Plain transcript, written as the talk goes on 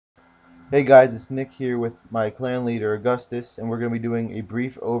Hey guys, it's Nick here with my clan leader Augustus, and we're gonna be doing a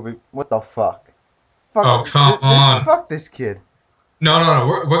brief over. What the fuck? Fuck Oh, come on. fuck this kid. No.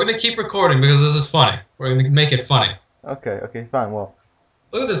 We're gonna keep recording because this is funny. We're gonna make it funny. Okay, fine. Well,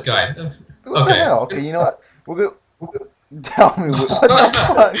 Look at this guy. what the Okay. hell? Okay, you know what? We're gonna tell me what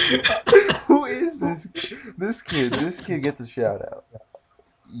the fuck. Who is this? This kid. This kid gets a shout out.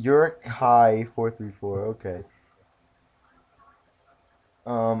 Yurk High 434. Okay.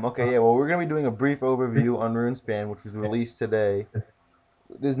 Okay. Yeah. Well, we're gonna be doing a brief overview on Runespan, which was released today.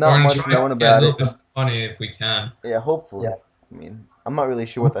 There's We're not gonna much try to known get a about little it. bit funny if we can. Yeah, hopefully. I mean, I'm not really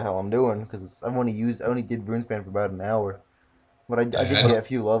sure what the hell I'm doing because I only did Runespan for about an hour, but I did I, get a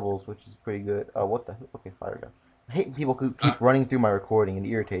few levels, which is pretty good. What the? Okay, fire gun. I hate when people who I, keep running through my recording. It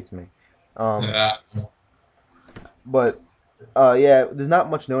irritates me. Um, yeah. but yeah, there's not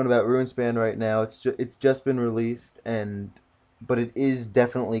much known about Runespan right now. It's just been released, but it is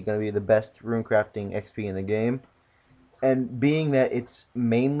definitely going to be the best runecrafting XP in the game. And being that it's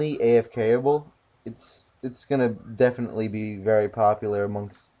mainly AFKable, it's gonna definitely be very popular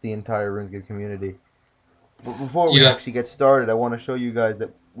amongst the entire RuneScape community. But before we Yeah. actually get started, I want to show you guys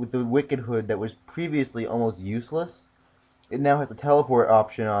that with the Wicked Hood that was previously almost useless, it now has a teleport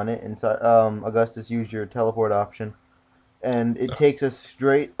option on it. And so, Augustus, use your teleport option, and it takes us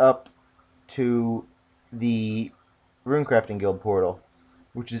straight up to the Runecrafting Guild portal,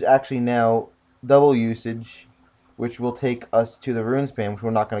 which is actually now double usage, which will take us to the Runespan, which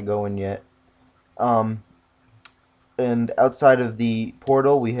we're not going to go in yet. Um, and outside of the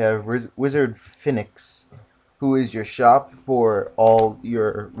portal, we have Wizard Phoenix, who is your shop for all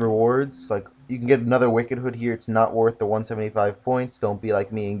your rewards. Like, you can get another Wicked Hood here. It's not worth the 175 points. Don't be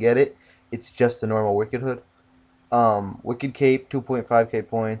like me and get it. It's just a normal Wicked Hood. Wicked Cape, 2.5k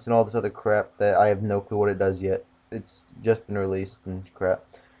points, and all this other crap that I have no clue what it does yet. It's just been released and crap.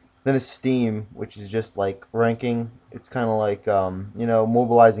 Then it's Steam, which is just like ranking. It's kind of like,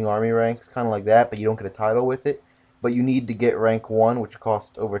 mobilizing army ranks, kind of like that, but you don't get a title with it. But you need to get rank 1, which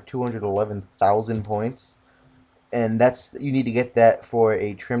costs over 211,000 points. And you need to get that for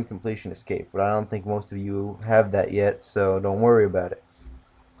a trim completion escape. But I don't think most of you have that yet, so don't worry about it.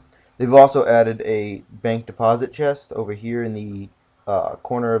 They've also added a bank deposit chest over here in the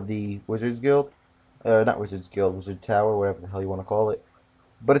corner of the Wizards Guild. Not Wizards Guild, Wizard Tower, whatever the hell you want to call it.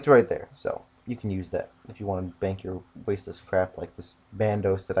 But it's right there, so you can use that if you want to bank your wasteless crap like this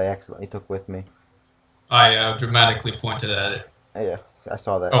Bandos that I accidentally took with me. I dramatically pointed at it. Yeah, I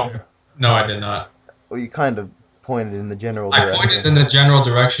saw that. Oh, no, I did not. Well, you kind of pointed in the general I pointed in direction. the general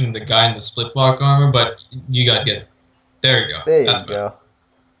direction of the guy in the split block armor, but you guys get. There you go. There you That's better. go.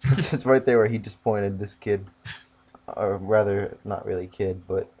 It's right there where he just pointed, this kid. Or rather, not really kid,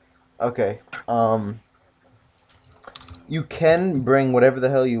 but... Okay, you can bring whatever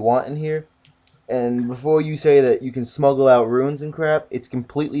the hell you want in here. And before you say that you can smuggle out runes and crap, it's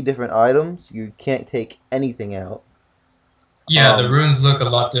completely different items. You can't take anything out. Yeah, the runes look a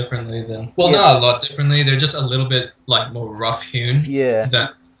lot differently than. Well, Yeah, not a lot differently. They're just a little bit like more rough hewn yeah. than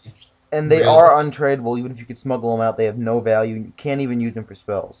And they real. are untradeable. Even if you could smuggle them out, they have no value. You can't even use them for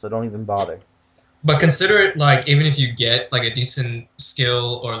spells, so don't even bother. But consider it like even if you get like a decent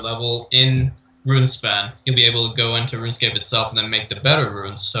skill or level in Runespan, you'll be able to go into RuneScape itself and then make the better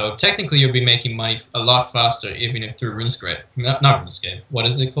runes. So technically, you'll be making money a lot faster, even if through RuneScape. Not RuneScape. What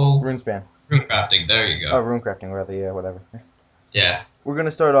is it called? Runespan. Runecrafting. There you Oh, go. runecrafting, rather. Yeah, whatever. Yeah. We're going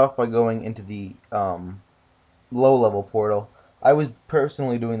to start off by going into the low-level portal. I was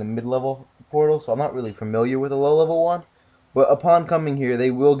personally doing the mid-level portal, so I'm not really familiar with the low-level one. But upon coming here,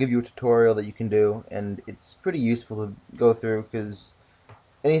 they will give you a tutorial that you can do, and it's pretty useful to go through, because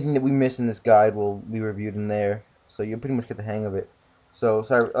anything that we miss in this guide will be reviewed in there, so you'll pretty much get the hang of it. So,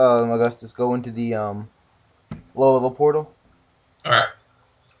 sorry, Augustus, go into the low-level portal, All right.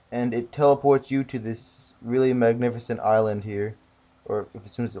 and it teleports you to this really magnificent island here, or if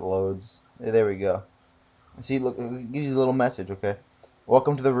as soon as it loads. There we go. See, look, it gives you a little message, okay?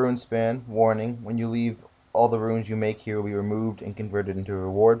 Welcome to the Runespan. Warning, when you leave, all the runes you make here will be removed and converted into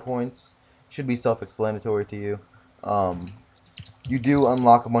reward points. Should be self-explanatory to you. You do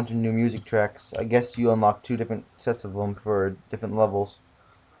unlock a bunch of new music tracks. I guess you unlock 2 different sets of them for different levels.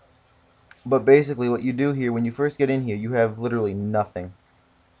 But basically what you do here, when you first get in here, you have literally nothing.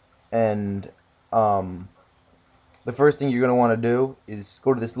 And, the first thing you're going to want to do is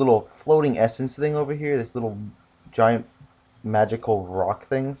go to this little floating essence thing over here, this little giant magical rock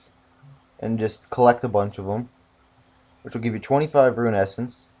things, and just collect a bunch of them, which will give you 25 rune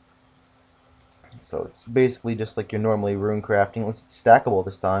essence. So it's basically just like you're normally rune crafting. It's stackable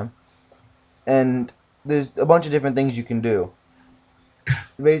this time. And there's a bunch of different things you can do.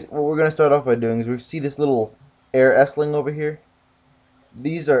 What we're gonna start off by doing is we see this little air S-ling over here.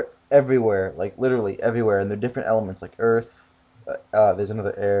 These are everywhere, like literally everywhere, and they're different elements like earth. There's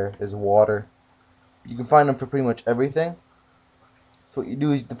another air. There's water. You can find them for pretty much everything. So what you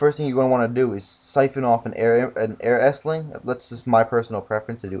do is the first thing you're going to want to do is siphon off an air S-ling. That's just my personal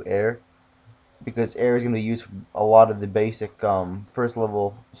preference to do air because air is going to be used for a lot of the basic first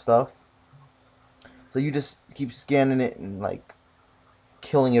level stuff. So you just keep scanning it and like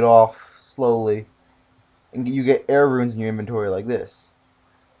killing it off slowly, and you get air runes in your inventory like this.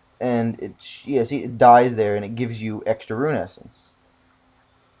 And see it dies there, and it gives you extra rune essence.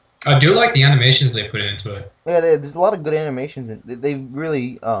 I do like the animations they put into it. Yeah, there's a lot of good animations, and they've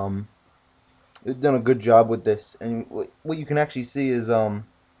really they've done a good job with this. And what you can actually see is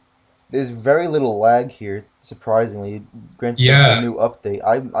there's very little lag here, surprisingly. Granted, the Yeah, new update,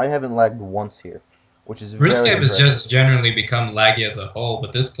 I haven't lagged once here, which is very RuneScape has impressive. just generally become laggy as a whole,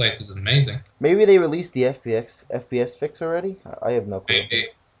 but this place is amazing. Maybe they released the FPS fix already. I have no clue. Maybe.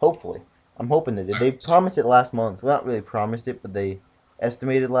 Hopefully, I'm hoping they did. I They hope so. promised it last month. Well, not really promised it, but they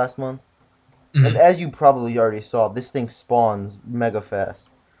estimated last month. And Mhm. as you probably already saw, this thing spawns mega fast.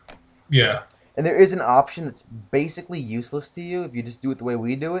 Yeah. And there is an option that's basically useless to you if you just do it the way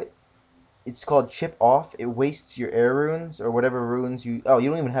we do it. It's called chip off. It wastes your air runes or whatever runes you. Oh, you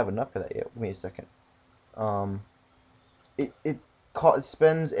don't even have enough for that yet. Give me a second. Um, it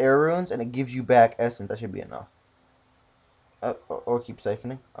spends air runes and it gives you back essence. That should be enough. Or keep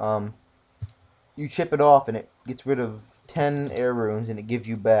siphoning. You chip it off and it gets rid of 10 air runes and it gives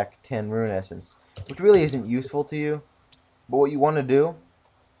you back 10 rune essence, which really isn't useful to you. But what you want to do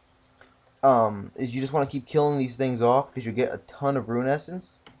is you just want to keep killing these things off because you get a ton of rune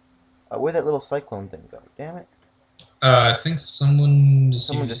essence. Where'd that little cyclone thing go? Damn it. I think someone just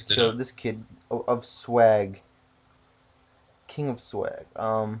Someone just used it killed up. this kid of swag. King of swag.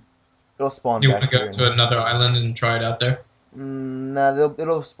 It'll spawn You want back to here go in a to another second. island and try it out there? Nah,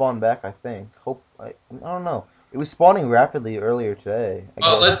 it'll spawn back, I think. I don't know. It was spawning rapidly earlier today, I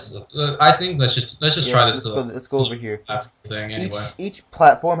Well, guess. let's. I think let's just Yeah, try this let's go slow over here. thing anyway. Each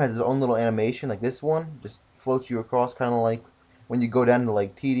platform has its own little animation, like this one just floats you across, kind of like when you go down to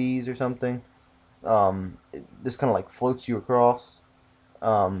like TDs or something. It just kind of like floats you across.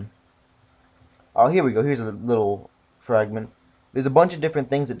 Um, oh, here we go. Here's a little fragment. There's a bunch of different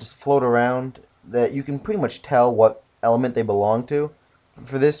things that just float around that you can pretty much tell what element they belong to.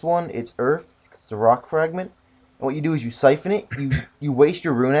 For this one, it's Earth. It's a rock fragment. And what you do is you siphon it. You waste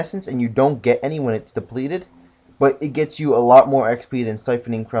your rune essence, and you don't get any when it's depleted. But it gets you a lot more XP than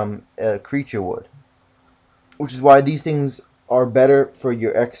siphoning from a creature would. Which is why these things are better for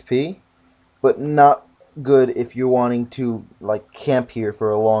your XP, but not good if you're wanting to like camp here for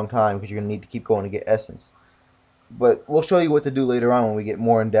a long time because you're gonna need to keep going to get essence. But we'll show you what to do later on when we get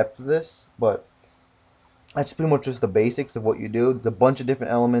more in depth with this. But that's pretty much just the basics of what you do. There's a bunch of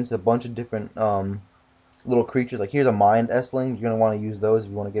different elements, a bunch of different little creatures. Like here's a mind S-ling. You're gonna want to use those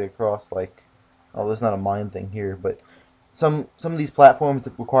if you want to get across. Like, oh, there's not a mind thing here, but some of these platforms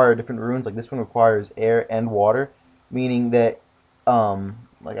that require different runes. Like this one requires air and water, meaning that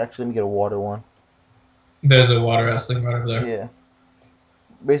like actually let me get a water one. There's a water wrestling right over there. Yeah.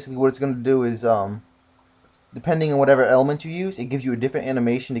 Basically, what it's gonna do is depending on whatever element you use, it gives you a different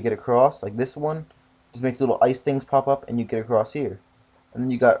animation to get across. Like this one, just makes little ice things pop up, and you get across here. And then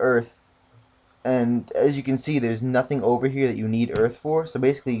you got Earth, and as you can see, there's nothing over here that you need Earth for. So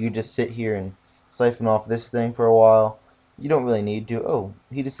basically, you just sit here and siphon off this thing for a while. You don't really need to. Oh,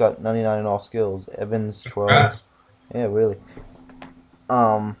 he just got 99 in all skills. Evans 12. Congrats. Yeah, really.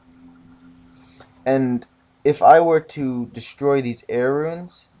 Um, and if I were to destroy these air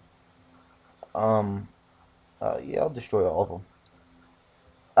runes, um, yeah, I'll destroy all of them.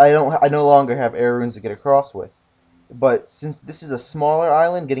 I no longer have air runes to get across with. But since this is a smaller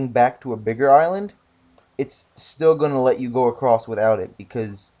island, getting back to a bigger island, it's still going to let you go across without it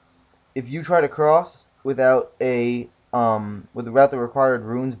because if you try to cross without the required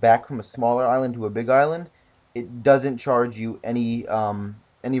runes back from a smaller island to a big island, it doesn't charge you any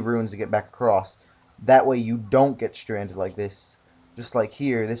runes to get back across. That way you don't get stranded like this. Just like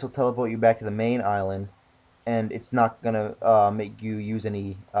here, this will teleport you back to the main island, and it's not gonna make you use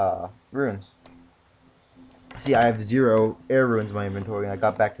any runes. See, I have 0 air runes in my inventory, and I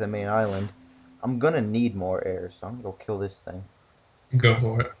got back to the main island. I'm gonna need more air, so I'm gonna go kill this thing. Go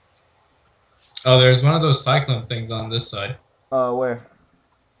for it. Oh, there's one of those cyclone things on this side. Where?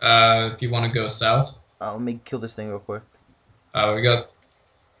 If you want to go south, Let me kill this thing real quick. we got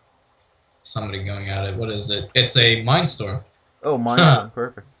somebody going at it. What is it? It's a mine storm. Oh, yeah. Mindstorm,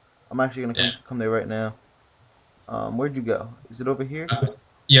 perfect. I'm actually gonna come there right now. Where'd you go? Is it over here?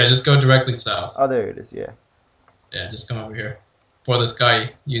 Yeah, just go directly south. Oh, there it is. Yeah. Yeah, just come over here. Before this guy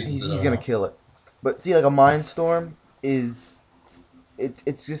uses it He's or gonna not. kill it. But see, like a mind storm is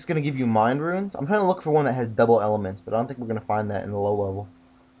it's just gonna give you mind runes. I'm trying to look for one that has double elements, but I don't think we're gonna find that in the low level.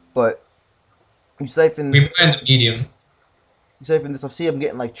 But you siphon We play in the medium. you siphon this off. See, I'm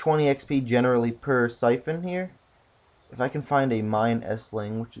getting like 20 XP generally per siphon here. If I can find a mine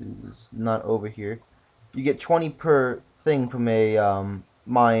S-ling, which is not over here, you get 20 per thing from a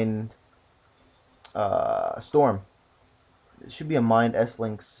mine storm. There should be a mine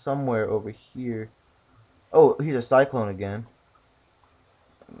S-ling somewhere over here. Oh, here's a cyclone again.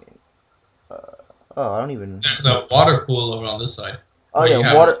 Oh, I don't even. There's a water pool over on this side Oh where yeah, you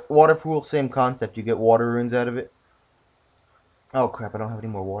have. water pool, same concept. You get water runes out of it. Oh crap! I don't have any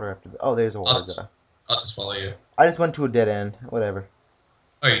more water after. Oh, there's a I'll water guy. just, I'll just follow you. I just went to a dead end. Whatever.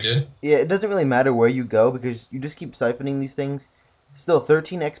 Oh, you did? Yeah, it doesn't really matter where you go because you just keep siphoning these things. Still,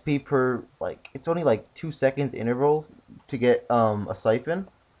 13 XP per like it's only like 2 seconds interval to get a siphon.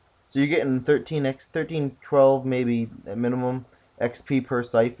 So you're getting 13 12 maybe at minimum XP per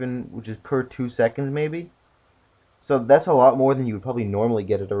siphon, which is per 2 seconds maybe. So that's a lot more than you would probably normally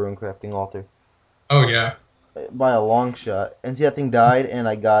get at a rune crafting altar Oh yeah. by a long shot. And see, that thing died, and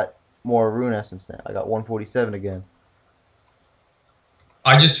I got more rune essence now. I got 147 again.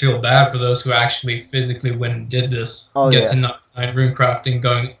 I just feel bad for those who actually physically went and did this. Oh Get yeah, to night rune crafting,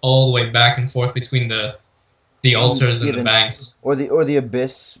 going all the way back and forth between the altars yeah. and the banks. Or the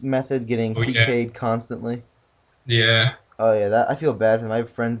abyss method getting Oh yeah. PK'd constantly. Yeah. Oh yeah, that I feel bad for them. I have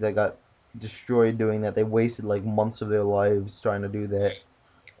friends that got destroyed doing that. They wasted like months of their lives trying to do that.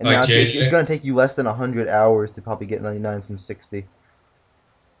 And Like now it's JJ. gonna take you less than 100 hours to probably get 99 from 60.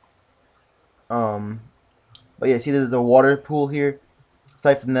 Um, but yeah, see, there's a water pool here.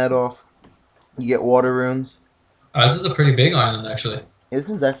 Siphon that off. You get water runes. This is a pretty big island actually. Yeah, this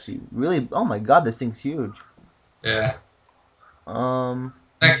one's actually really. Oh my god, this thing's huge. Yeah. Um,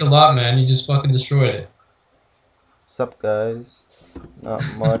 Thanks a lot, man. You just fucking destroyed it. sup guys? Not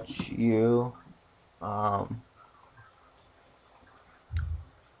much. You. Um,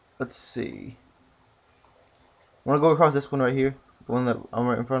 let's see. Want to go across this one right here? The one that I'm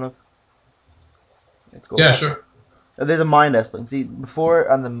right in front of. Let's go. Yeah, sure. There's a mine nestling. See, before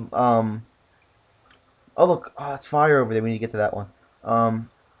on the Oh look, oh it's fire over there. We need to get to that one.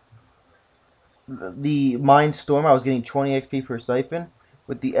 The mine storm, I was getting 20 XP per siphon.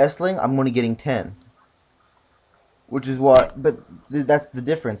 With the S-ling, I'm only getting 10. Which is what, but that's the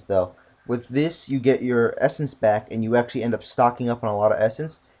difference though. With this, you get your essence back, and you actually end up stocking up on a lot of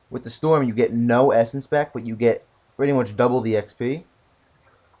essence. With the storm, you get no essence back, but you get pretty much double the XP.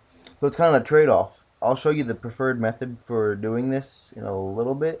 So it's kind of a trade-off. I'll show you the preferred method for doing this in a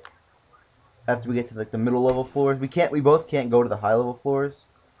little bit. After we get to like the middle level floors, we both can't go to the high level floors,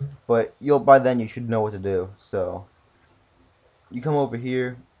 but by then you should know what to do. So you come over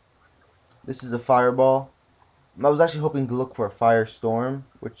here. This is a fireball. I was actually hoping to look for a firestorm,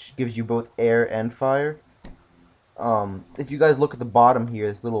 which gives you both air and fire. If you guys look at the bottom here,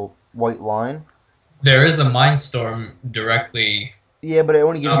 this little white line. There is a mine storm directly Yeah, but it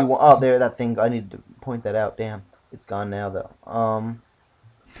only gives you south. one. Oh, there, that thing. I need to point that out. Damn, it's gone now though.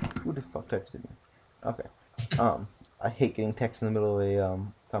 Who the fuck texted me? Okay. I hate getting text in the middle of a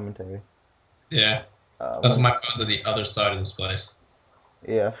commentary. Yeah. That's One, why my phone's at the other side of this place.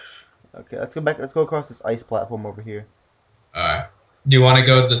 yeah. Okay, let's go back. Let's go across this ice platform over here. Alright. Do you want to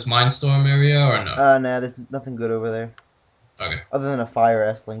go to this mine storm area or no? Nah, there's nothing good over there Okay. other than a fire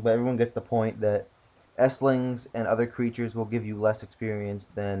S-ling. But everyone gets the point that S-lings and other creatures will give you less experience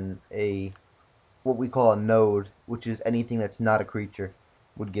than a what we call a node, which is anything that's not a creature,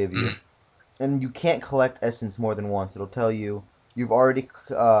 would give you. Mm. And you can't collect essence more than once. It'll tell you you've already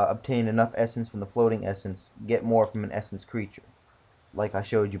obtained enough essence from the floating essence. Get more from an essence creature, like I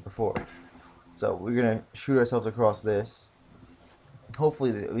showed you before. So we're gonna shoot ourselves across this.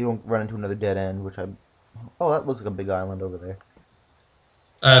 Hopefully we don't run into another dead end. Oh, that looks like a big island over there.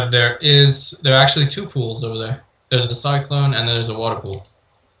 There are actually two pools over there. There's a cyclone and there's a water pool.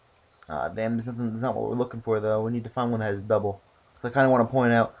 Ah, damn, there's not what we're looking for though. We need to find one that has double. So I kind of want to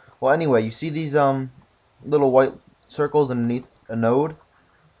point out. Well, anyway, you see these little white circles underneath a node?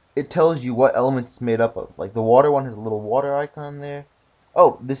 It tells you what element it's made up of. Like the water one has a little water icon there.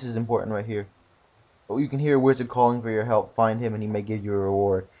 Oh, this is important right here. Oh, you can hear a wizard calling for your help. Find him and he may give you a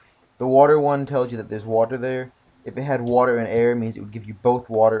reward. The water one tells you that there's water there. If it had water and air, it means it would give you both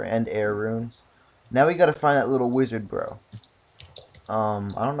water and air runes. Now we gotta find that little wizard, bro. I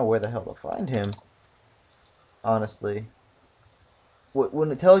don't know where the hell to find him. Honestly.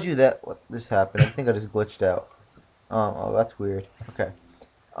 When it tells you that this happened, I think I just glitched out. Oh, that's weird. Okay.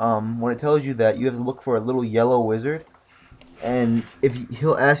 When it tells you that, you have to look for a little yellow wizard, and if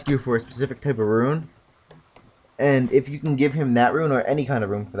he'll ask you for a specific type of rune, and if you can give him that rune or any kind of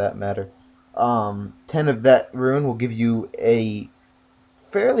rune for that matter, 10 of that rune will give you a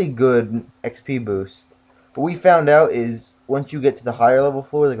fairly good XP boost. What we found out is once you get to the higher level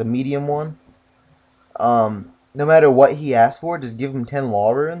floor, like the medium one, no matter what he asks for, just give him 10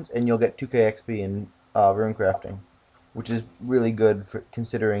 law runes and you'll get 2k XP in rune crafting, which is really good for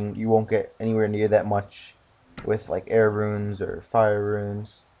considering you won't get anywhere near that much with like air runes or fire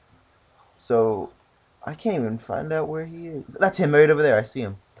runes. So I can't even find out where he is. That's him right over there. I see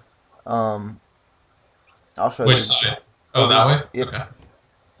him. Um, I'll show Which you. side? Oh, Over. that way. Yep. Okay.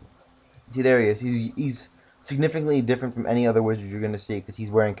 See, there he is. He's significantly different from any other wizard you're gonna see because he's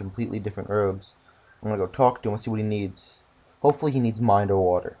wearing completely different robes. I'm gonna go talk to him and see what he needs. Hopefully, he needs mind or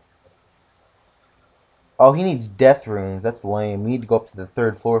water. Oh, he needs death runes. That's lame. We need to go up to the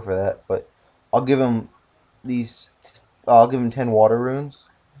third floor for that. But I'll give him these. I'll give him 10 water runes,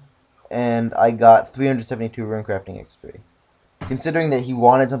 and I got 372 rune crafting XP. Considering that he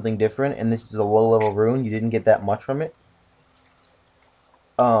wanted something different, and this is a low level rune, you didn't get that much from it.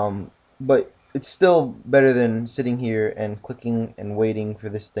 Um, but it's still better than sitting here and clicking and waiting for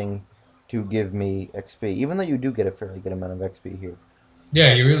this thing to give me XP. Even though you do get a fairly good amount of XP here.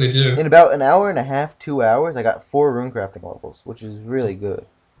 Yeah, you really do. In about an hour and a half, 2 hours, I got 4 rune crafting levels, which is really good.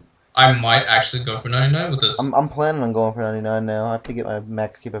 I might actually go for 99 with this. I'm planning on going for 99 now. I have to get my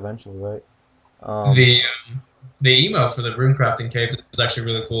max keep eventually, right? Um, The the email for the rune crafting cape is actually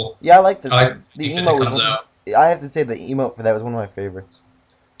really cool. yeah, I like I like the that it emote was comes one. out. I have to say the emote for that was one of my favorites.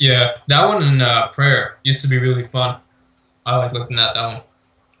 Yeah, that one in prayer used to be really fun. I like looking at that one.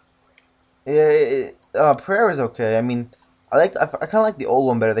 Yeah, prayer is okay. I mean, I kind of like the old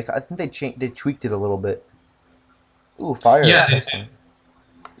one better. I think they tweaked it a little bit. Ooh, fire Yeah, piston.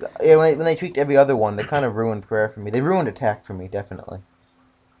 Yeah, when they tweaked every other one, they kind of ruined prayer for me. They ruined attack for me, definitely.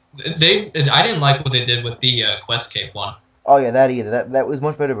 I didn't like what they did with the quest cape one. Oh yeah, that either. That was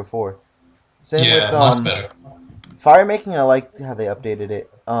much better before. Same with Yeah, much better. fire making. I liked how they updated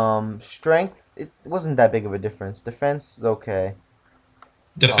it. Strength, it wasn't that big of a difference. Defense is okay.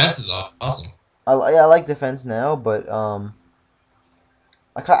 Defense is awesome. I like defense now, but I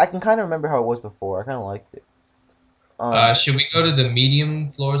can kind of remember how it was before. I kind of liked it. Um, Should we go to the medium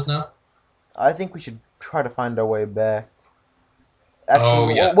floors now? I think we should try to find our way back. Actually, Oh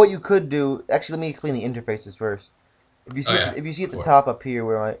yeah. what you could do. Actually, let me explain the interfaces first. Oh yeah. If you see Go at the for it. top up here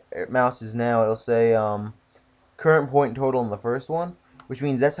where my mouse is now, it'll say current point total in the first one, which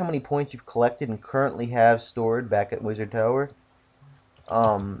means that's how many points you've collected and currently have stored back at Wizard Tower.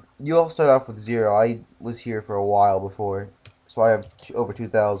 You all start off with 0. I was here for a while before, so I have over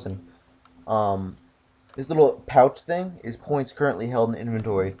 2,000. Um, this little pouch thing is points currently held in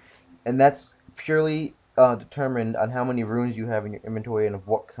inventory, and that's purely determined on how many runes you have in your inventory and of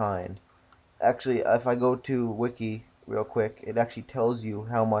what kind. Actually, if I go to Wiki real quick, it actually tells you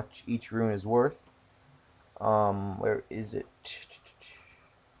how much each rune is worth. Where is it?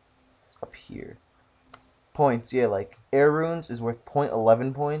 Up here. Points, yeah, like air runes is worth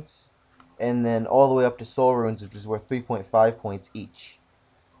 0.11 points, and then all the way up to soul runes, which is worth 3.5 points each.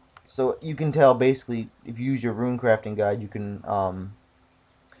 So you can tell basically if you use your rune crafting guide, you can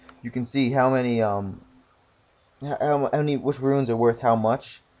see how many how many which runes are worth how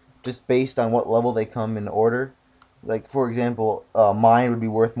much, just based on what level they come in order. Like for example, mine would be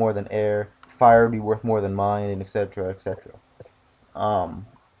worth more than air, fire would be worth more than mine, and etc. etc. Um,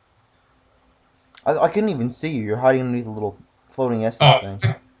 I couldn't even see you. You're hiding underneath a little floating essence Oh. thing.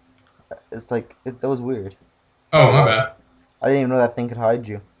 It's like that was weird. Oh, Oh my wow, bad. I didn't even know that thing could hide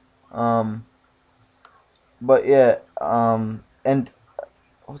you. But yeah, and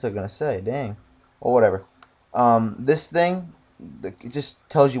what was I gonna say? Dang. Well, whatever. This thing, it just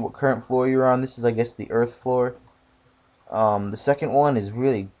tells you what current floor you're on. This is, I guess, the Earth floor. The second one is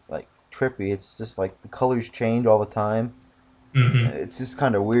really like trippy. It's just like the colors change all the time. Hmm. It's just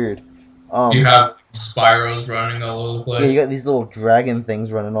kind of weird. You Um, have Spyros running all over the yeah, you got place. these little dragon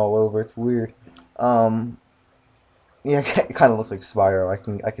things running all over. It's weird. Um, yeah, it kind of looks like Spyro.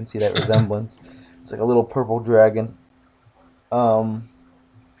 I can see that resemblance. It's like a little purple dragon. Um,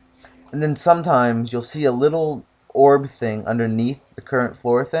 and then sometimes you'll see a little orb thing underneath the current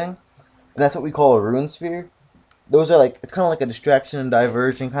floor thing, and that's what we call a rune sphere. Those are like it's kind of like a distraction and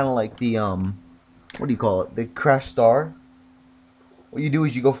diversion, kind of like the what do you call it? The crash star. What you do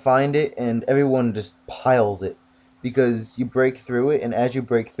is you go find it, and everyone just piles it because you break through it, and as you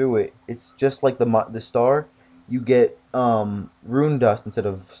break through it, it's just like the star. You get rune dust instead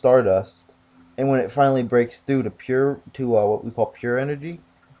of stardust, and when it finally breaks through to what we call pure energy,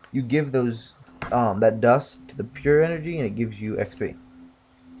 you give those that dust to the pure energy, and it gives you XP.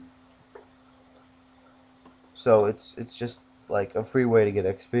 So it's just like a free way to get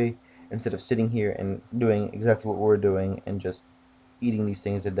XP instead of sitting here and doing exactly what we're doing and just eating these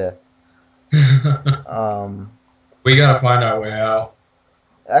things to death. Um, We gotta find our way out.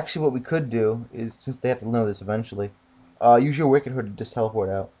 Actually, what we could do is, since they have to know this eventually, use your Wicked Hood to just teleport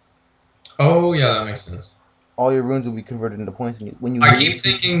out. Oh yeah, that makes sense. All your runes will be converted into points when you leave.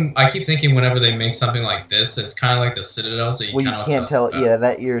 I keep thinking whenever they make something like this, it's kind of like the Citadel, so you Well, you cannot can't tell. tell. Yeah,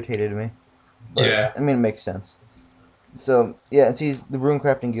 that irritated me, but Yeah. I mean, it makes sense. So yeah, and see, the Rune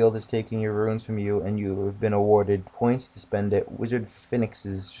Crafting Guild is taking your runes from you, and you have been awarded points to spend at Wizard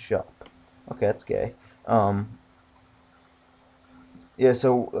Phoenix's shop. Okay, that's gay. Um, yeah,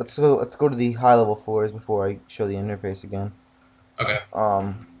 so let's go to the high level floors before I show the interface again. Okay.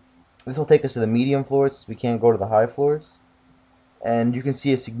 Um, this will take us to the medium floors, since we can't go to the high floors, and you can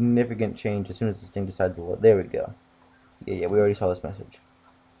see a significant change as soon as this thing decides to load. There we go. Yeah, we already saw this message.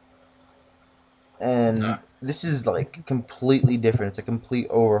 And this Nice. is like completely different. It's a complete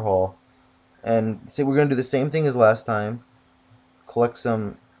overhaul. And say we're gonna do the same thing as last time. Collect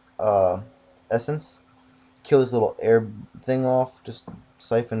some essence. Kill this little air thing off. Just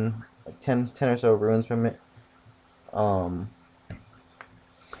siphon like 10 or so runes from it. Um,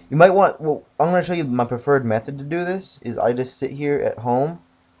 you might want. Well, I'm gonna show you my preferred method to do this. Is I just sit here at home,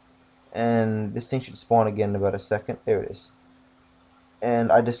 and this thing should spawn again in about a second. There it is.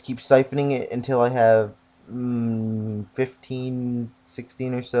 And I just keep siphoning it until I have 15,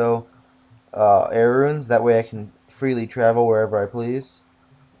 16 or so air runes. That way I can freely travel wherever I please.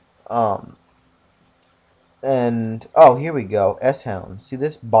 Um, and oh, here we go. S Hound. See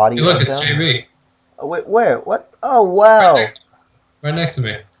this Hey, body look, S it's Hound? JB. Oh, wait, where? What? Oh, Right wow. next, right next to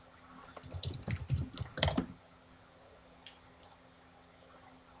me.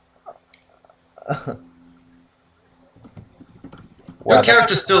 Your Wow, that's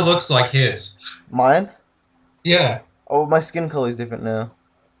character still looks like his. mine. Yeah. Oh, my skin color is different now.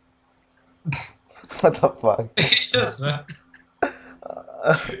 What the fuck? He just.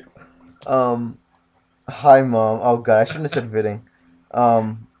 um, Hi, mom. Oh god, I shouldn't have said fitting.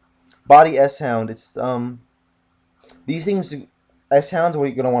 Um, body S Hound. It's these things. S Hounds are what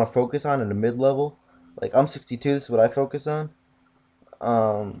you're gonna want to focus on in the mid level. Like I'm 62. This is what I focus on.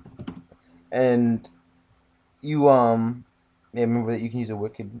 Um, and you yeah, remember that you can use a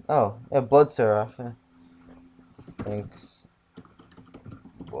wicked. Oh, yeah, blood seraph. Yeah. Thanks,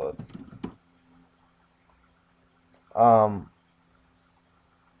 blood. Um,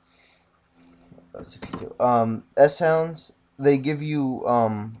 62. S Hounds. They give you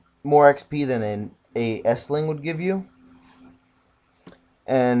more XP than a S-ling would give you,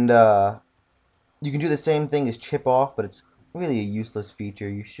 and you can do the same thing as chip off, but it's really a useless feature.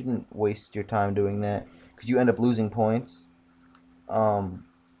 You shouldn't waste your time doing that because you end up losing points. Um,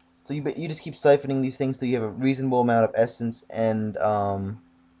 so you just keep siphoning these things till you have a reasonable amount of essence and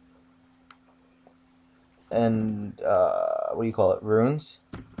what do you call it, runes?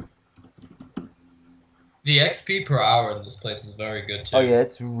 The XP per hour in this place is very good Oh too. yeah,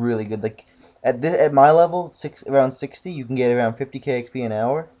 it's really good. Like at my level, around 60, you can get around 50k XP an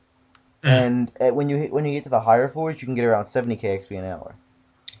hour, Mm, and when you get to the higher floors, you can get around 70k XP an hour.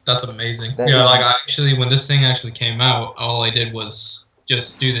 that's amazing. That Yeah, is like I actually, when this thing actually came out, all I did was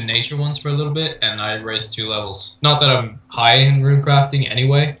just do the nature ones for a little bit, and I raised 2 levels. Not that I'm high in rune crafting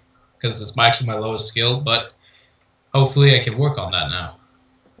anyway, because it's actually my lowest skill, but hopefully I can work on that now.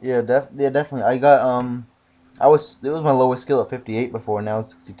 yeah, definitely. It was my lowest skill at 58 before. Now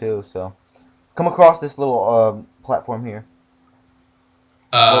it's 62. So come across this little platform here.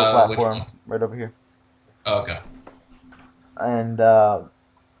 Float Which one? platform right over here. Oh, okay. And what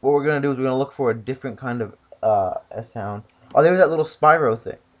we're gonna do is we're gonna look for a different kind of S-hound. Oh, there was that little Spyro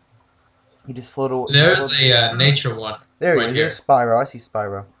thing. He just floated. He just There's floated. a nature one There he right is. here. There's Spyro. I see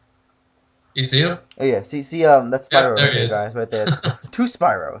Spyro. You see him? Oh yeah. See that's Yep, Spyro there right he there, is. guys. Right there. It's two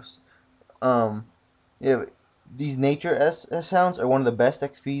Spyros. Um, yeah. These nature S-hounds are one of the best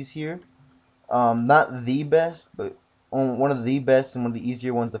XPs here. Not the best, but one of the best and one of the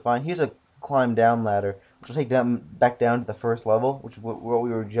easier ones to find. Here's a climb down ladder, which will take them back down to the first level, which is what we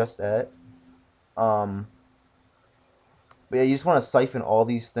were just at. Um, but yeah, you just want to siphon all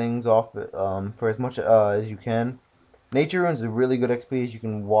these things off for as much as you can. Nature runes are really good XP as you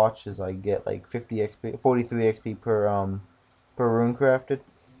can watch as I get like 50 XP, 43 XP per rune crafted.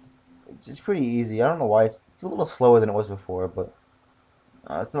 It's pretty easy. I don't know why it's a little slower than it was before, but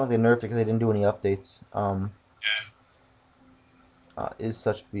it's not like they nerfed it because they didn't do any updates. Is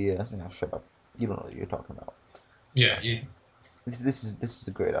such BS. Yeah, shut up. You don't know what you're talking about. Yeah, you. This is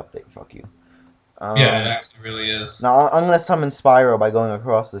a great update. Fuck you. Yeah, it actually really is. Now I'm gonna summon Spyro by going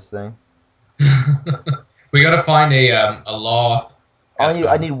across this thing. We gotta find a law I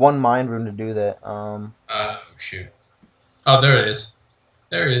S-Hound. need one mind room to do that. Shoot. Oh, there it is.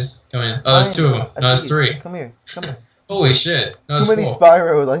 There it is. Come in. Oh, there's two Mind, of them. I No, see there's you. three. Come here. Come here. Holy shit. No, Too it's many four.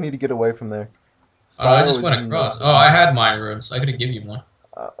 Spyros. I need to get away from there. Oh, I Spyro just is went in the across. Oh, thing. I had mine runes. I could have given you one.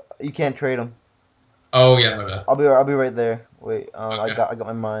 You can't trade them. Oh, yeah, my bad. I'll be right there. Wait. Okay. I got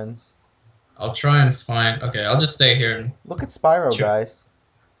my mines. I'll try and find. Okay, I'll just stay here and Look at Spyro, chill. guys.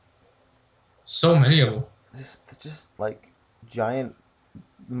 So many of them. They're just like giant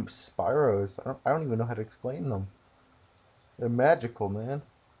Spyros. I don't even know how to explain them. They're magical, man.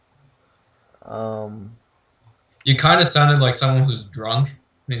 Um, You kind of sounded like someone who's drunk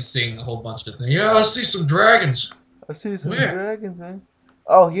and is seeing a whole bunch of things. Yeah, I see some dragons. I see some Where? dragons, man.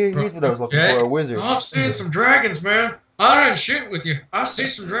 Oh, here's what I was looking for. Okay. A wizard. Oh, I'm seeing some dragons, man. I ain't shitting with you. I see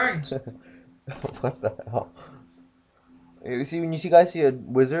some dragons. What the hell? You see, when you see guys see a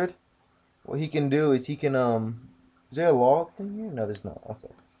wizard, what he can do is he can Is there a log thing here? No, there's not.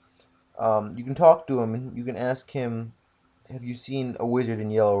 Okay. You can talk to him and you can ask him, "Have you seen a wizard in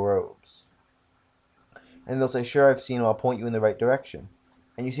yellow robes?" And they'll say, "Sure, I've seen him. I'll point you in the right direction."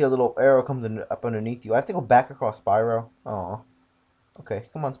 And you see a little arrow comes up underneath you. I have to go back across Spyro. Oh, okay.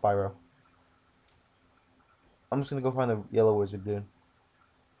 Come on, Spyro. I'm just gonna go find the yellow wizard, dude.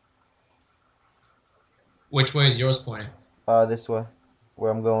 Which way is yours pointing? This way,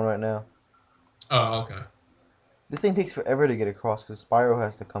 where I'm going right now. Oh, okay. This thing takes forever to get across because Spyro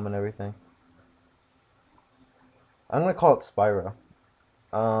has to come and everything. I'm gonna call it Spyro.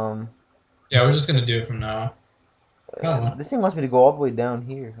 Um, Yeah, we're just gonna do it from now on. Come on. this thing wants me to go all the way down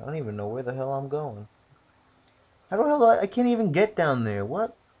here. I don't even know where the hell I'm going. How the hell I can't even get down there?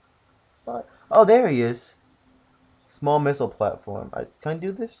 What? What? Oh, there he is. Small missile platform. Can I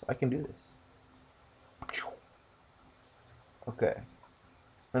do this? I can do this. Okay.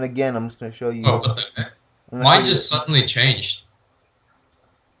 And again, I'm just gonna show Oh, you. what the heck? I'm gonna show Mine you just suddenly changed.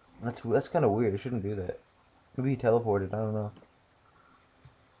 that's kind of weird. I shouldn't do that. Maybe he teleported. I don't know.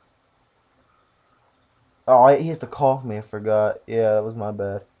 Oh, he has to call me. I forgot. Yeah, that was my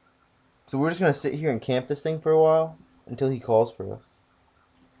bad. So we're just gonna sit here and camp this thing for a while until he calls for us.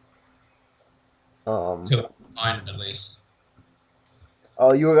 To find it at least.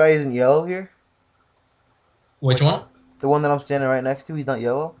 Oh, your guy isn't yellow here? Which one? The one that I'm standing right next to, he's not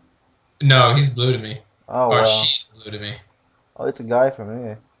yellow? No, he's blue to me. Oh, Or wow. she's blue to me. Oh, it's a guy from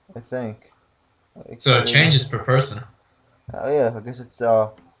here, I think. So it changes per person. Oh, yeah, I guess it's, I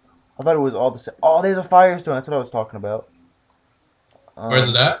thought it was all the same. Oh, there's a firestone. That's what I was talking about. Where's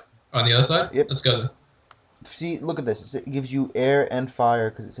it at? On the other side? Yep. Let's go. See, look at this. It gives you air and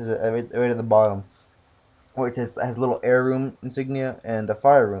fire because it says it right at the bottom. Where it says it has a little air rune insignia and a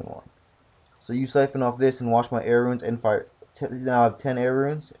fire rune one. So you siphon off this and watch my air runes and fire. Now I have 10 air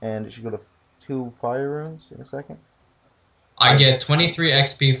runes and it should go to 2 fire runes in a second. I get 23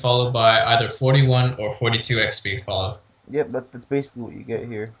 XP followed by either 41 or 42 XP followed. Yep, that's basically what you get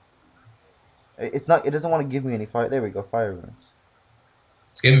here. It's not. It doesn't want to give me any fire. There we go, fire runes.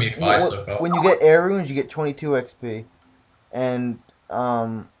 It's giving me 5 so far. When you get air runes, you get 22 XP, and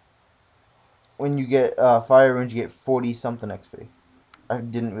when you get fire runes, you get 40 something XP. I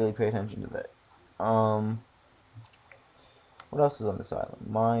didn't really pay attention to that. What else is on this island?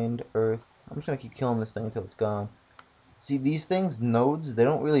 Mind, Earth. I'm just gonna keep killing this thing until it's gone. See, these things, nodes, they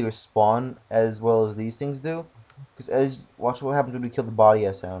don't really respawn as well as these things do. Because watch what happens when we kill the body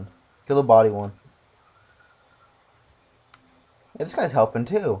S-Hound. Kill the body one. Yeah, this guy's helping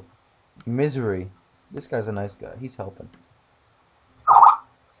too. Misery. This guy's a nice guy. He's helping.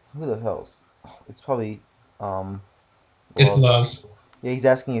 Who the hell's? It's probably It's Loves. loves. Yeah, he's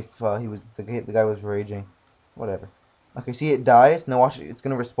asking if he was the guy was raging. Whatever. Okay, see it dies. Now watch it. It's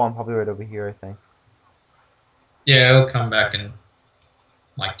gonna respawn probably right over here, I think. Yeah, it'll come back in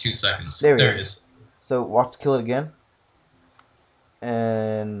like 2 seconds. There it it is. So watch kill it again.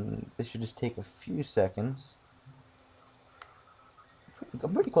 And this should just take a few seconds.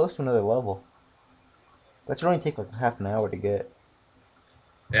 I'm pretty close to another level. That should only take like half an hour to get.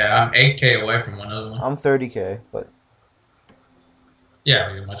 Yeah, I'm 8k away from another one. I'm 30k, but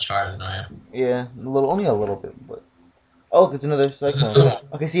Yeah, you're much higher than I am. yeah, only a little bit, but oh, look, it's another There's cyclone. another one.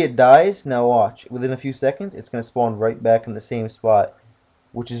 Okay, see it dies. Now watch. Within a few seconds, it's gonna spawn right back in the same spot,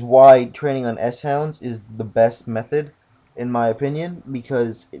 which is why training on S-Hounds is the best method, in my opinion,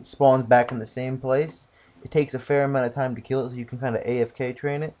 because it spawns back in the same place. It takes a fair amount of time to kill it, so you can kind of AFK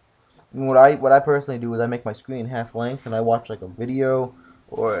train it. And what I personally do is I make my screen half length and I watch like a video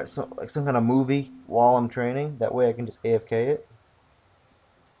or some kind of movie while I'm training. That way I can just AFK it,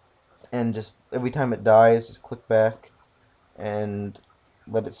 and just every time it dies, just click back and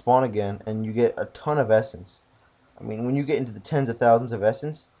let it spawn again, and you get a ton of essence. I mean, when you get into the tens of thousands of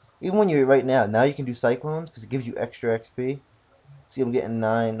essence, even when you're right now you can do cyclones because it gives you extra XP. See, I'm getting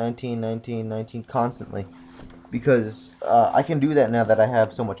 9, 19, 19, 19 constantly because I can do that now that I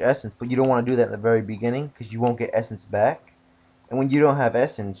have so much essence. But you don't want to do that at the very beginning because you won't get essence back. And when you don't have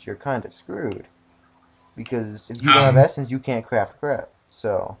essence, you're kind of screwed because if you don't have Um, essence, you can't craft crap.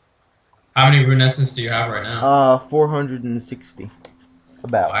 So, how many rune essence do you have right now? 460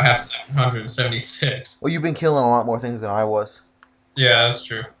 about. I have 776. Well, you've been killing a lot more things than I was. Yeah, that's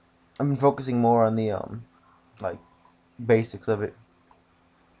true. I've been focusing more on the like basics of it.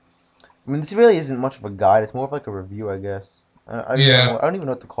 I mean, this really isn't much of a guide. It's more of like a review, I guess. I really don't know. Yeah, I don't even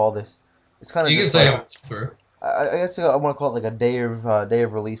know what to call this. It's kind of you can just say like a walkthrough. I guess I want to call it like a day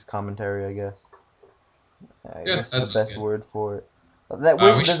of release commentary. I guess. I Yeah, guess is that the sounds best good. word for it. That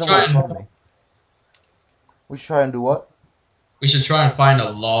wizard doesn't work for me. We should try and do what? we should try and find a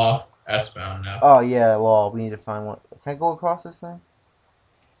law S-bound now. Oh yeah, law. We need to find one. Can I go across this thing?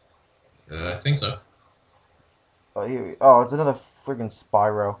 I think so. Oh here. Oh, it's another friggin'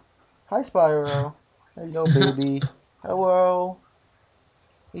 Spyro. Hi Spyro. Hello, baby. Hello.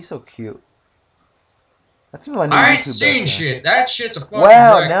 He's so cute. That's even my new I ain't YouTube back seen there. shit. That shit's a fucking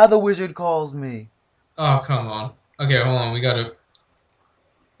Wow, wreck. now the wizard calls me. Oh, come on. Okay, hold on. We gotta.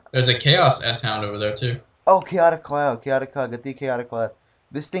 There's a Chaos S-Hound over there, too. Oh, chaotic cloud, chaotic cloud. Get the chaotic cloud.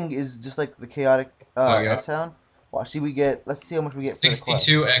 This thing is just like the chaotic Oh my god. S-hound. Watch, see we get. Let's see how much we get for the cloud.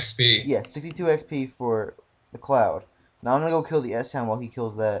 62 XP. Yeah, 62 XP for the cloud. Now I'm gonna go kill the S-hound while he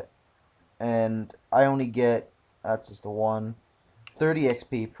kills that, and I only get. That's just a one. 30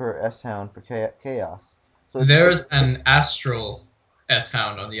 XP per S-hound for chaos. So it's There's an Astral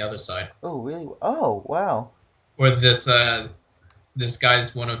S-Hound on the other side. oh really? Oh wow. Where this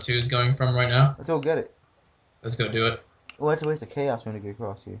guy's 102 is going from right now. Let's go get it. Let's go do it. Oh, I have to waste the chaos rune to get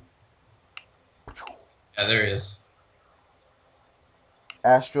across here. Yeah, there he is.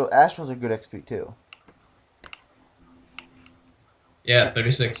 Astrals are good XP too. Yeah,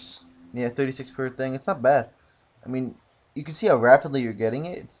 36. Yeah, 36 per thing. It's not bad. I mean, you can see how rapidly you're getting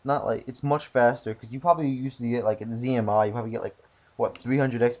it. It's not like it's much faster because you probably usually get like at ZMI. You probably get like what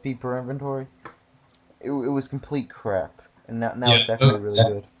 300 XP per inventory. It was complete crap, and now Yeah, it's actually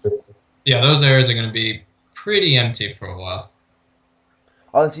really good. yeah, those areas are gonna be pretty empty for a while.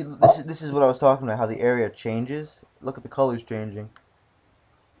 Oh, and see, this is what I was talking about. How the area changes. Look at the colors changing.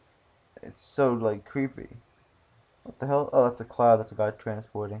 It's so like creepy. What the hell? Oh, that's a cloud. That's a guy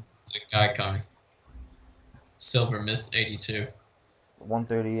transporting. It's a guy coming. Silver Mist 82.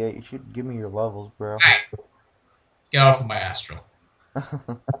 138. You should give me your levels, bro. Hey, get off of my Astral.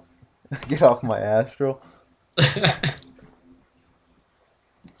 Get off my astral.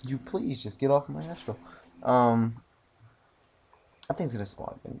 You please just get off my astral. I think it's gonna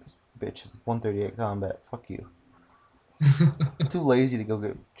spawn again. This bitch is 138 combat. Fuck you. I'm too lazy to go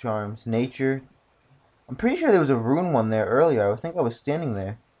get charms. Nature. I'm pretty sure there was a rune one there earlier. I think I was standing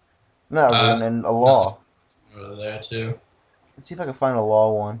there. Not a rune, and a Another law. over there too. Let's see if I can find a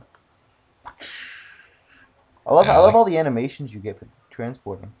law one. Yeah, I love all the animations you get for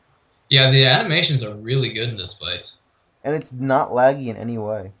transporting. yeah, the animations are really good in this place. And it's not laggy in any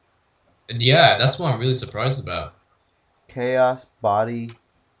way. And yeah, that's what I'm really surprised about. Chaos, body,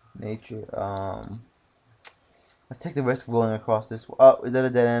 nature. Let's take the risk of going across this. Oh, is that a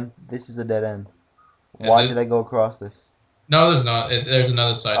dead end? This is a dead end. Is Why it? did I go across this? No, there's not. There's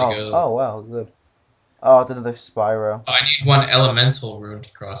another side to Oh, go. oh wow, good. Oh, it's another Spyro. Oh, I need one elemental rune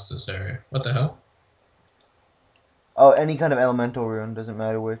to cross this area. What the hell? Oh, any kind of elemental rune, doesn't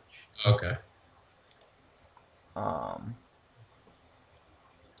matter which. Okay. Um,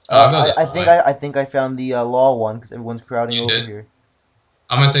 I'll go this way. I think I found the law one because everyone's crowding You over did? here.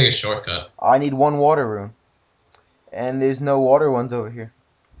 I'm gonna take a shortcut. I need one water rune, and there's no water ones over here.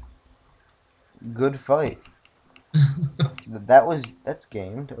 Good fight. That's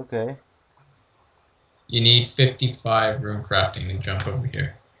gamed. Okay. You need 55 rune crafting to jump over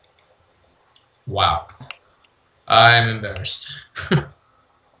here. Wow. I'm embarrassed.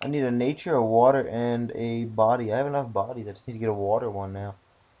 I need a nature, a water, and a body. I have enough bodies. I just need to get a water one now.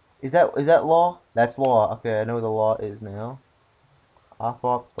 Is that law? That's law. Okay, I know the law is now. I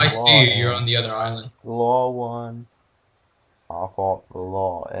fought the I law see you. You're on and the other island. the law won. I fought the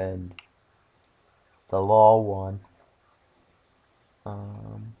law and the law won.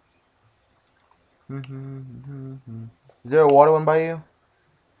 Um. Is there a water one by you?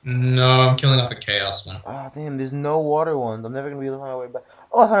 No, I'm killing off a chaos one. Ah, damn, there's no water ones. I'm never gonna be able to find my way back.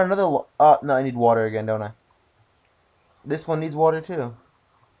 Oh, I found another no, I need water again, don't I? This one needs water too.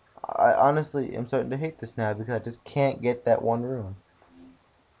 I honestly am starting to hate this now because I just can't get that one rune.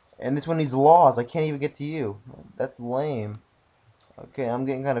 And this one needs laws. I can't even get to you. That's lame. Okay, I'm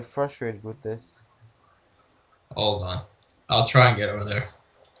getting kind of frustrated with this. Hold on. I'll try and get over there.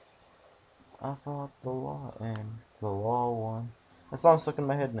 I thought the law and the law won. That song's stuck in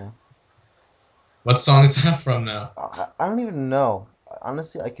my head now. What song is that from now? I don't even know.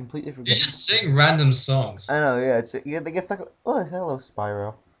 Honestly, I completely You forget. just sing random I songs. know, yeah. It gets stuck. Oh, hello,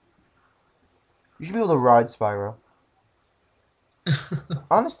 Spyro. You should be able to ride Spyro.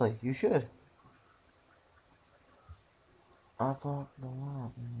 Honestly, you should. I thought the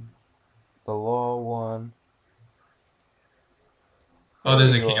law won. Oh, There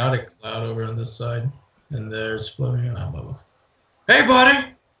there's a you are. chaotic cloud over on this side. And there's floating around bubble. Hey, buddy!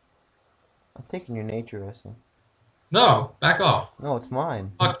 I'm taking your nature lesson. No, back off. No, it's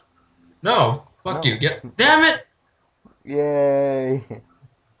mine. Fuck. No, fuck you. No, Get. Damn it! yay!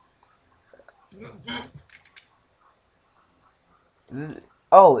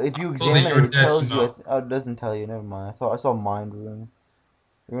 Oh, if you Holy, examine you're it, it dead, tells you. emo. Oh, it doesn't tell you. Never mind. I saw mind rune,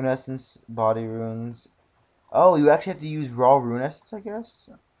 rune essence, body runes. Oh, you actually have to use raw rune essence, I guess.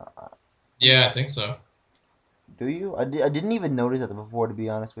 I'm Yeah, I just. think so. Do you? I didn't even notice that before, to be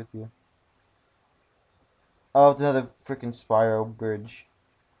honest with you. Oh, it's another freaking Spyro bridge.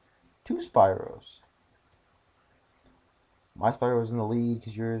 Two Spyros. My Spyro's in the lead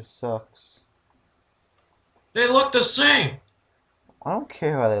because yours sucks. They look the same! I don't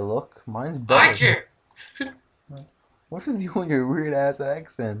care how they look. Mine's I better. care! What's with you and your weird ass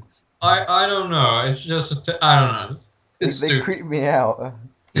accents? I don't know. It's just. I don't know. It's They stupid. creep me out.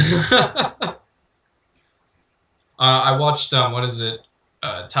 I watched, what is it?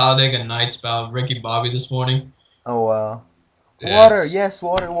 Talladega Nights about Ricky Bobby this morning. Oh wow. Yeah, Water, yes,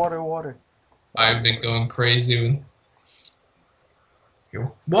 water, water, water. Water, I've been water. going crazy.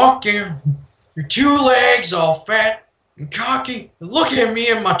 You're walking, your two legs all fat and cocky, and looking at me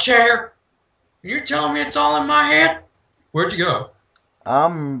in my chair, and you're telling me it's all in my head? Where'd you go?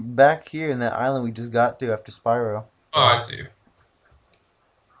 I'm back here in that island we just got to after Spyro. Oh, I see.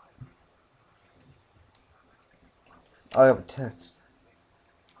 Oh, I have a text.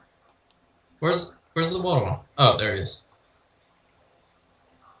 Where's the water one? Oh, there it is.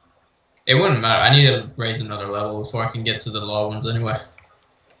 It wouldn't matter. I need to raise another level before I can get to the low ones anyway.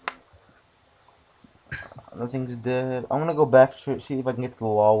 Nothing's dead. I'm gonna go back to see if I can get to the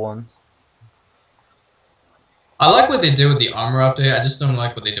law ones. I like what they did with the armor update. I just don't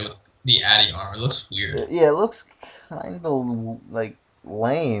like what they did with the Addy armor. It looks weird. Yeah, it looks kind of like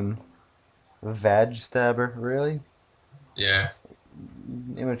lame. Vag stabber, really? Yeah.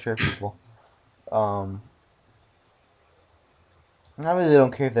 Immature people. Um, I really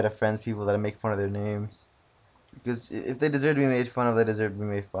don't care if that offends people that I make fun of their names. Because if they deserve to be made fun of, they deserve to be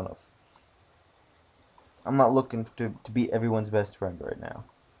made fun of. I'm not looking to be everyone's best friend right now.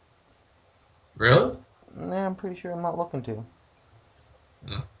 Really? Nah, I'm pretty sure I'm not looking to.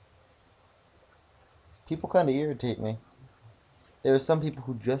 Hmm. People kind of irritate me. There are some people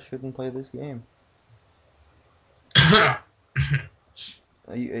who just shouldn't play this game.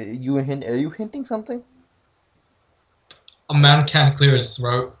 Are you hinting something? A man can't clear his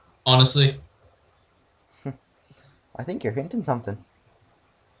throat, honestly. I think you're hinting something.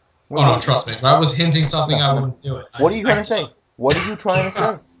 Oh no, trust me. If I was hinting something, No, I no. wouldn't do it. What are you trying I to say? What are you trying to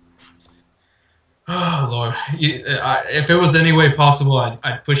say? Oh Lord, if it was any way possible,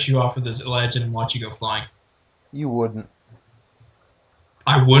 I'd push you off of this ledge and watch you go flying. You wouldn't.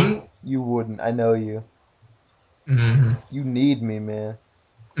 I wouldn't. You wouldn't. I know you. Mm-hmm. You need me, man.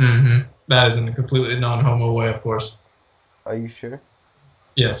 Mm-hmm. That is in a completely non-homo way, of course. Are you sure?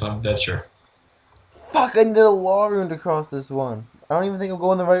 Yes, I'm dead sure. Fuck, I need a law rune to cross this one. I don't even think I'm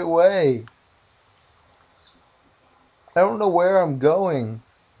going the right way. I don't know where I'm going.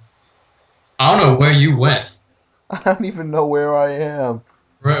 I don't know where you went. I don't even know where I am.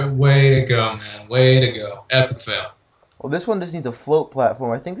 Way to go, man. Way to go. Epic fail. Well, this one just needs a float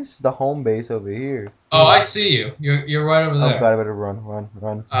platform. I think this is the home base over here. Oh, I see you. You're right over Oh there. god, I better run, run,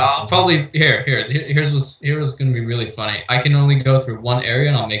 run. I'll probably here's what's gonna be really funny. I can only go through one area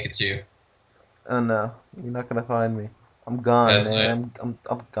and I'll make it to you. Oh no, you're not gonna find me. I'm gone, That's man. it.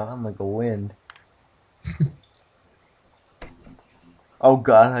 I'm gone like a wind. Oh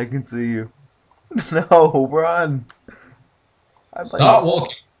god, I can see you. No, run. Stop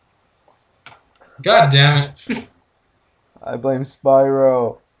walking. God damn it. I blame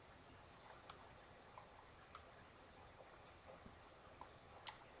Spyro.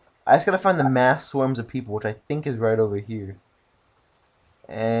 I just gotta find the mass swarms of people, which I think is right over here.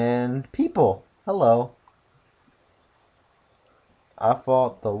 And people, hello. I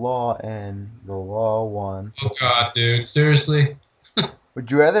fought the law and the law won. Oh god, dude, seriously?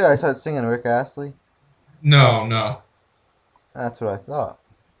 Would you rather I started singing Rick Astley? No, no. That's what I thought.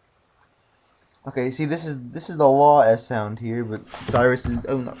 Okay, see, this is the law S sound here, but Cyrus is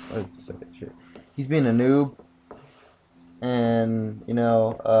second shit. He's being a noob, and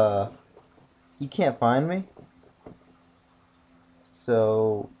he can't find me,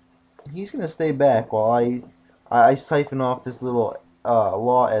 so he's gonna stay back while I siphon off this little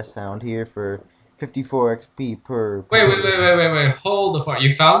law S sound here for 54 XP per Wait, wait, hit. wait, wait, wait, wait. Hold the phone.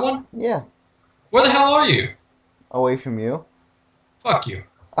 You found one? Yeah, Where the hell are you? away from you. Fuck you.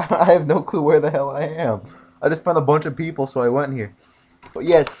 I have no clue where the hell I am. I just found a bunch of people, so I went here. But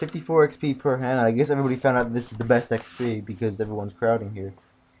yeah, it's 54 XP per hand. I guess everybody found out this is the best XP because everyone's crowding here.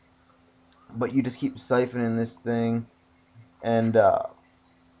 But you just keep siphoning this thing, and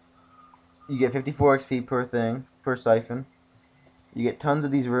you get 54 XP per thing, per siphon. You get tons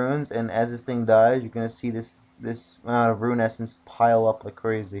of these runes, and as this thing dies, you're gonna see this amount of rune essence pile up like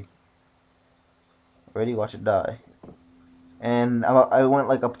crazy. Ready? Watch it die. And I went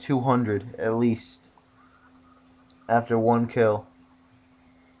like up 200 at least after one kill.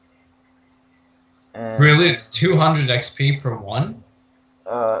 And Really? It's 200 XP per one?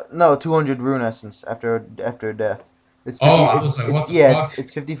 no, 200 rune essence after death. It's Oh, 50. I was like, what It's the yeah. fuck?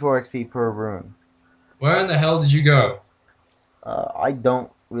 It's 54 XP per rune. Where in the hell did you go? I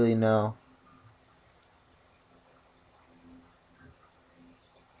don't really know.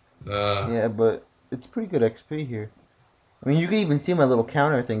 Uh, Yeah, but it's pretty good XP here. I mean, you can even see my little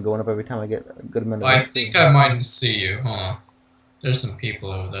counter thing going up every time I get a good amount of I XP. think I might see you. Hold on. There's some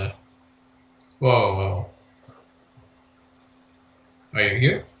people over there. Whoa, whoa. Are you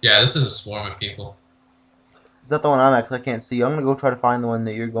here? Yeah, this is a swarm of people. Is that the one I'm at? 'Cause I can't see you. I'm gonna go try to find the one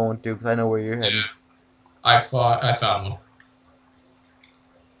that you're going to because I know where you're heading. Yeah, I found one.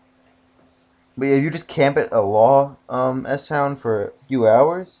 But yeah, if you just camp at a law S-Hound for a few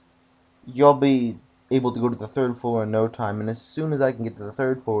hours, you'll be able to go to the third floor in no time. And as soon as I can get to the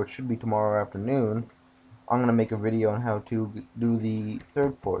third floor, which should be tomorrow afternoon, I'm gonna make a video on how to do the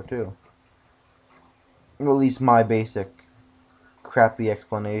third floor too. Or at least my basic crappy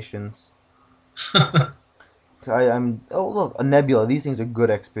explanations. I'm oh look, a nebula. These things are good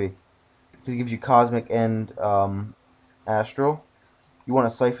XP because it gives you cosmic and astral. You want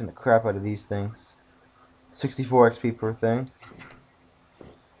to siphon the crap out of these things. 64 XP per thing.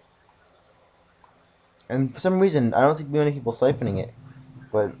 And for some reason, I don't see many people siphoning it.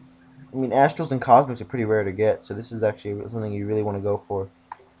 But I mean, astrals and cosmics are pretty rare to get, so this is actually something you really want to go for.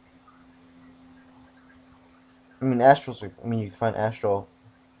 I mean, astrals are. I mean, you can find astral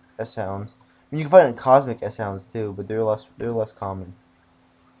S hounds. I mean, you can find cosmic S hounds too, but they're less common.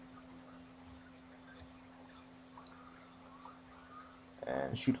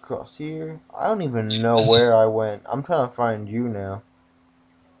 And shoot across here. I don't even know This where is I went. I'm trying to find you now.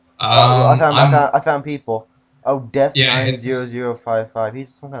 Oh, I found I I'm found I found people. Oh, Death yeah, nine zero it's zero five five.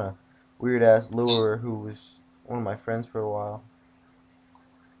 He's some kind of weird ass lurer who was one of my friends for a while.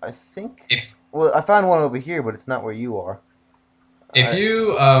 I think. if Well, I found one over here, but it's not where you are. if I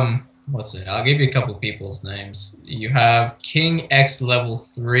you what's it? I'll give you a couple people's names. You have King X level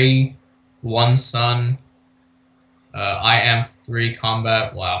 3, One Sun, I am 3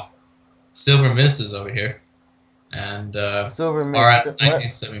 combat. Wow. Silver Mist is over here. And Silver Mist. RS What?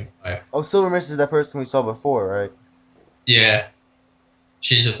 1975. Oh, Silver Mist is that person we saw before, right? Yeah.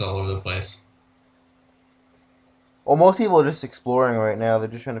 She's just all over the place. Well, most people are just exploring right now. They're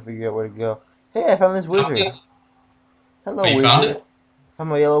just trying to figure out where to go. Hey, I found this How wizard. many Hello, Oh, you found wizard. it? Found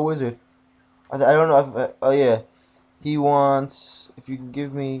my yellow wizard. I don't know if. Oh yeah, he wants if you can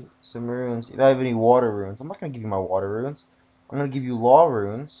give me some runes. If I have any water runes, I'm not gonna give you my water runes. I'm gonna give you law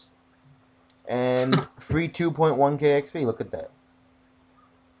runes and free 2.1k XP. Look at that.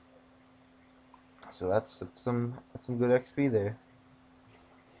 So that's some good XP there.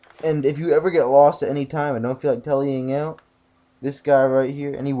 And if you ever get lost at any time and don't feel like teleing out, this guy right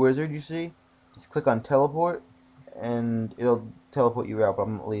here, any wizard you see, just click on teleport, and it'll teleport you out. But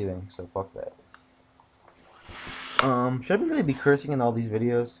I'm not leaving, so fuck that. Should I really be cursing in all these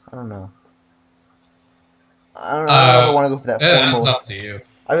videos? I don't know. I don't know if I Uh, want to go for that that's formal. up to you.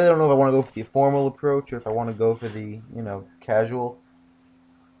 I really don't know if I want to go for the formal approach or if I want to go for the casual.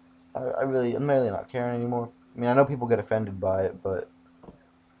 I'm really not caring anymore. I mean, I know people get offended by it, but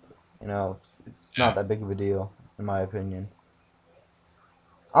it's not Yeah. that big of a deal in my opinion.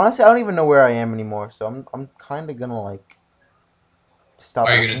 Honestly, I don't even know where I am anymore, so I'm kind of gonna like Stop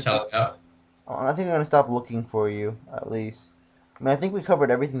Are you gonna looking. tell me out? I think I'm gonna stop looking for you at least. I mean, I think we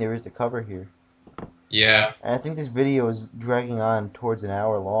covered everything there is to cover here, Yeah. and I think this video is dragging on towards an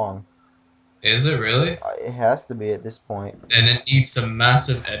hour long. Is it really? It has to be at this point. Then it needs some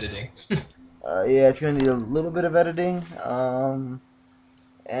massive editing. Yeah, it's gonna need a little bit of editing.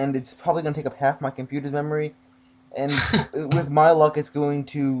 And it's probably gonna take up half my computer's memory. And with my luck, it's going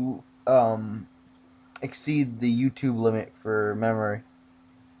to exceed the YouTube limit for memory.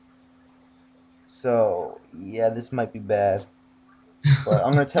 So yeah, this might be bad. But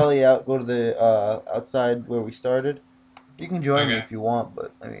I'm gonna tell you out. Go to the outside where we started. You can join me Okay. if you want,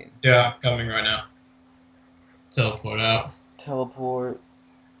 but I mean, Yeah, I'm coming right now. Teleport out. teleport.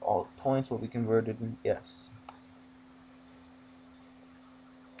 All points will be converted. Yes.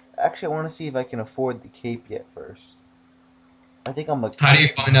 Actually, I want to see if I can afford the cape yet first. I think I'm like How do you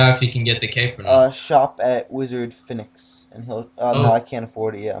find out if you can get the cape or not? shop at Wizard Phoenix, and he'll. No, I Oh, can't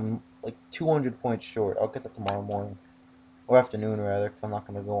afford it yet. I'm like 200 points short. I'll get that tomorrow morning, or afternoon rather. Cause I'm not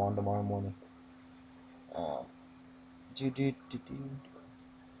gonna go on tomorrow morning. Um, do do do do.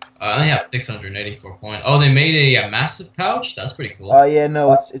 I only have 684 points. Oh, they made a massive pouch? That's pretty cool. Yeah,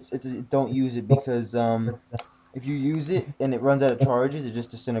 no, it's don't use it because if you use it and it runs out of charges, it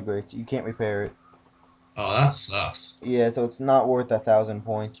just disintegrates. You can't repair it. Oh, that sucks. Yeah, so it's not worth 1,000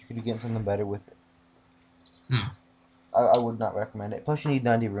 points. You could be getting something better with it. Hmm. I would not recommend it. Plus, you need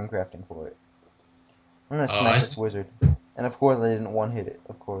 90 rune crafting for it. I'm gonna Oh, I smack this see. wizard, and of course I didn't one hit it.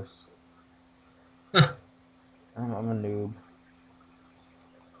 Of course, I'm a noob.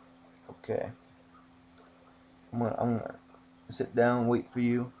 Okay, I'm gonna sit down, wait for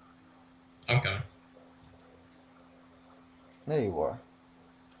you. Okay. There you are.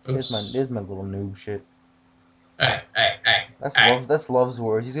 Oops. There's my little noob shit. Hey, hey, hey, That's hey. love. That's Love's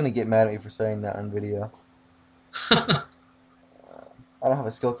words. He's gonna get mad at me for saying that on video. I don't have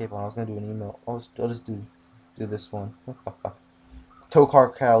a skill cape on. I was gonna do an email. I'll just do this one.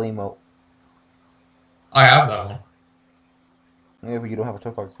 Tokar Cal emote. I have that one. Yeah, but you don't have a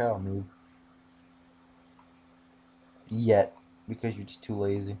Tokar Cal noob yet because you're just too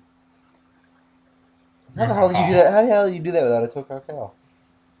lazy. How the hell do you do that? How the hell do you do that without a Tokar Cal?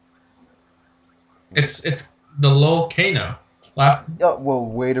 It's the low Kano. Laugh. Oh, well,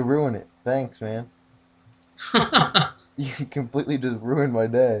 way to ruin it. Thanks, man. You completely just ruined my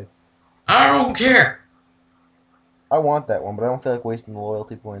day. I don't care. I want that one, but I don't feel like wasting the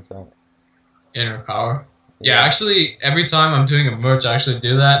loyalty points on it. Inner power. Yeah, Yeah. actually, every time I'm doing a merge, I actually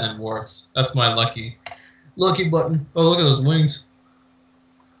do that and it works. That's my lucky button. Oh, look at those wings.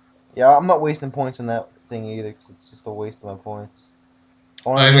 Yeah, I'm not wasting points on that thing either because it's just a waste of my points. I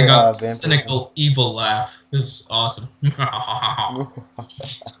I want to even get got the vampirism. cynical, evil laugh. This is awesome.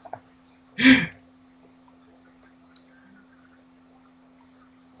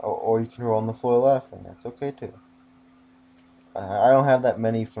 Or you can roll on the floor laughing. That's okay too. I don't have that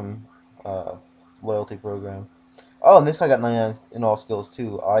many from uh, loyalty program. Oh, and this guy got 99 in all skills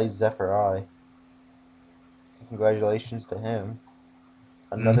too. I Zephyr I. Congratulations to him.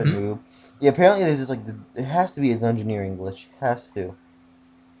 Another Mm-hmm. noob. Yeah, apparently there's just like there has to be a dungeoneering glitch. Has to.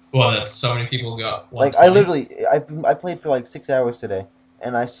 Well, that's so many people got Like I 120. literally I played for like 6 hours today,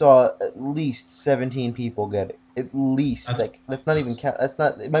 and I saw at least 17 people get it. At least That's like that's not even count. That's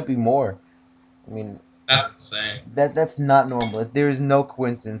not. It might be more. I mean that's insane. that's not normal. If there is no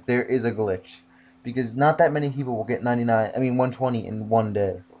coincidence, there is a glitch, because not that many people will get 99. I mean 120 in one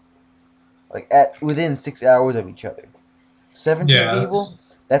day. Like at within 6 hours of each other. 17 Yeah, people. that's.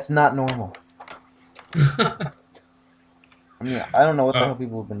 That's not normal. I mean I don't know what the hell Oh,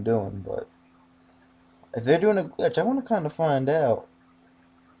 people have been doing, but if they're doing a glitch, I want to kind of find out.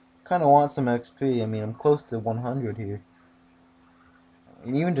 Kind of want some XP. I mean, I'm close to 100 here.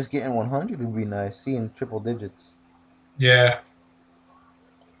 And even just getting 100 would be nice, seeing triple digits. yeah,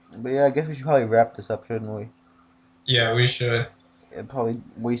 But yeah, I guess we should probably wrap this up, shouldn't we? yeah. We should. Probably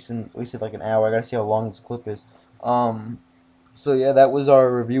wasted like an hour. I gotta see how long this clip is. So yeah, that was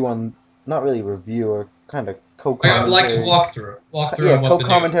our review on, not really review, or kind of Like a co-commentary. walkthrough Yeah, on what the new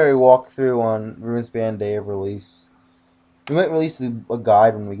co-commentary is. walkthrough on Runespan day of release. We might release a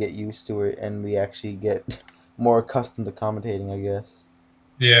guide when we get used to it and we actually get more accustomed to commentating, I guess.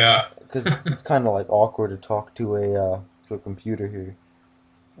 Yeah. Because it's kind of like awkward to talk to a computer here.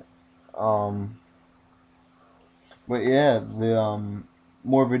 Um, but yeah, the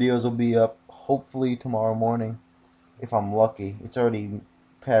more videos will be up hopefully tomorrow morning if I'm lucky. It's already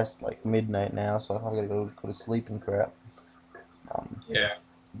past like midnight now, so I'm probably gotta go to sleep and crap. Um, Yeah.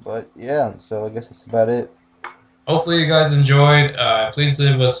 but yeah, so I guess that's about it. Hopefully you guys enjoyed. Please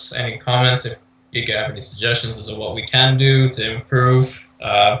leave us any comments if you can have any suggestions as to what we can do to improve,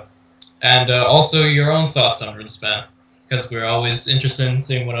 and also your own thoughts on Runespan, because we're always interested in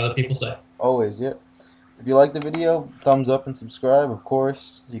seeing what other people say. Always, yep. If you like the video, thumbs up and subscribe, of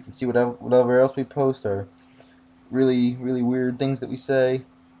course. So you can see whatever else we post, or really, really weird things that we say,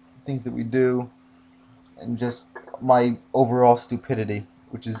 things that we do, and just my overall stupidity,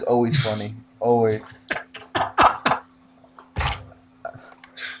 which is always funny. Always.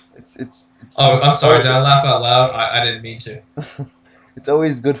 It's Oh, I'm just sorry. Did I laugh out loud? I didn't mean to. it's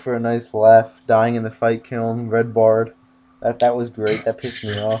always good for a nice laugh. Dying in the fight kiln, red barred. That was great. That pissed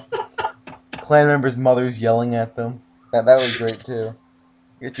me off. Clan members' mothers yelling at them. That was great too.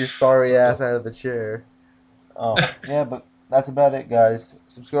 Get your sorry ass out of the chair. Yeah, but that's about it, guys.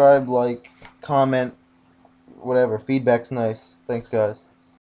 Subscribe, like, comment, whatever. Feedback's nice. Thanks, guys.